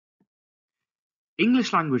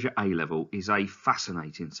English language at A-level is a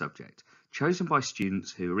fascinating subject, chosen by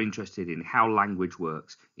students who are interested in how language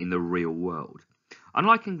works in the real world.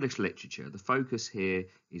 Unlike English literature, the focus here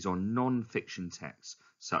is on non-fiction texts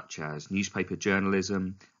such as newspaper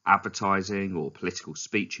journalism, advertising or political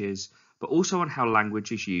speeches, but also on how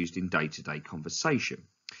language is used in day-to-day conversation.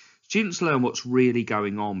 Students learn what's really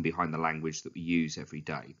going on behind the language that we use every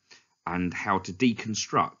day and how to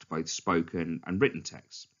deconstruct both spoken and written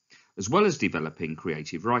texts, as well as developing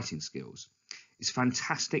creative writing skills. It's a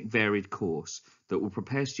fantastic varied course that will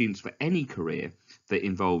prepare students for any career that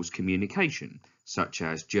involves communication, such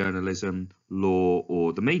as journalism, law,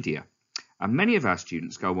 or the media. And many of our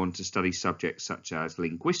students go on to study subjects such as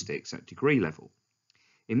linguistics at degree level.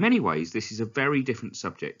 In many ways, this is a very different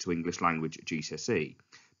subject to English language at GCSE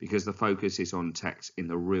because the focus is on text in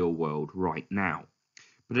the real world right now.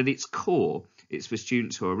 But at its core, it's for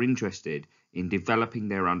students who are interested in developing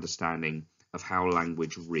their understanding of how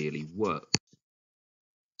language really works.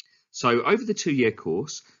 So over the 2-year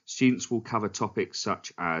course, students will cover topics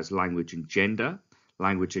such as language and gender,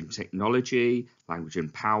 language and technology, language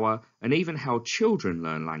and power, and even how children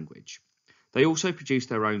learn language. They also produce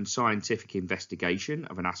their own scientific investigation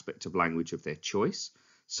of an aspect of language of their choice,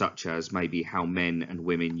 such as maybe how men and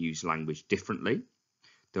women use language differently.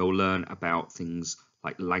 They'll learn about things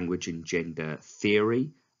like language and gender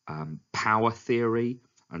theory, power theory,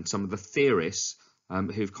 and some of the theorists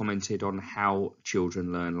who've commented on how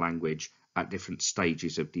children learn language at different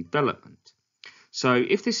stages of development. So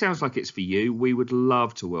if this sounds like it's for you, we would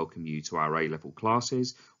love to welcome you to our A-level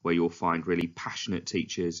classes where you'll find really passionate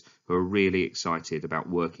teachers who are really excited about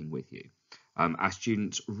working with you. Our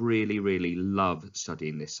students really love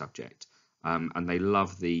studying this subject and they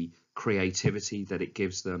love the creativity that it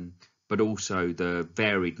gives them, but also the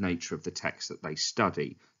varied nature of the texts that they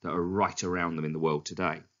study that are right around them in the world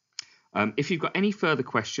today. If you've got any further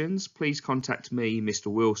questions, please contact me, Mr.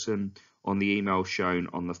 Wilson, on the email shown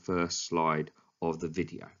on the first slide of the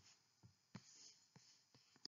video.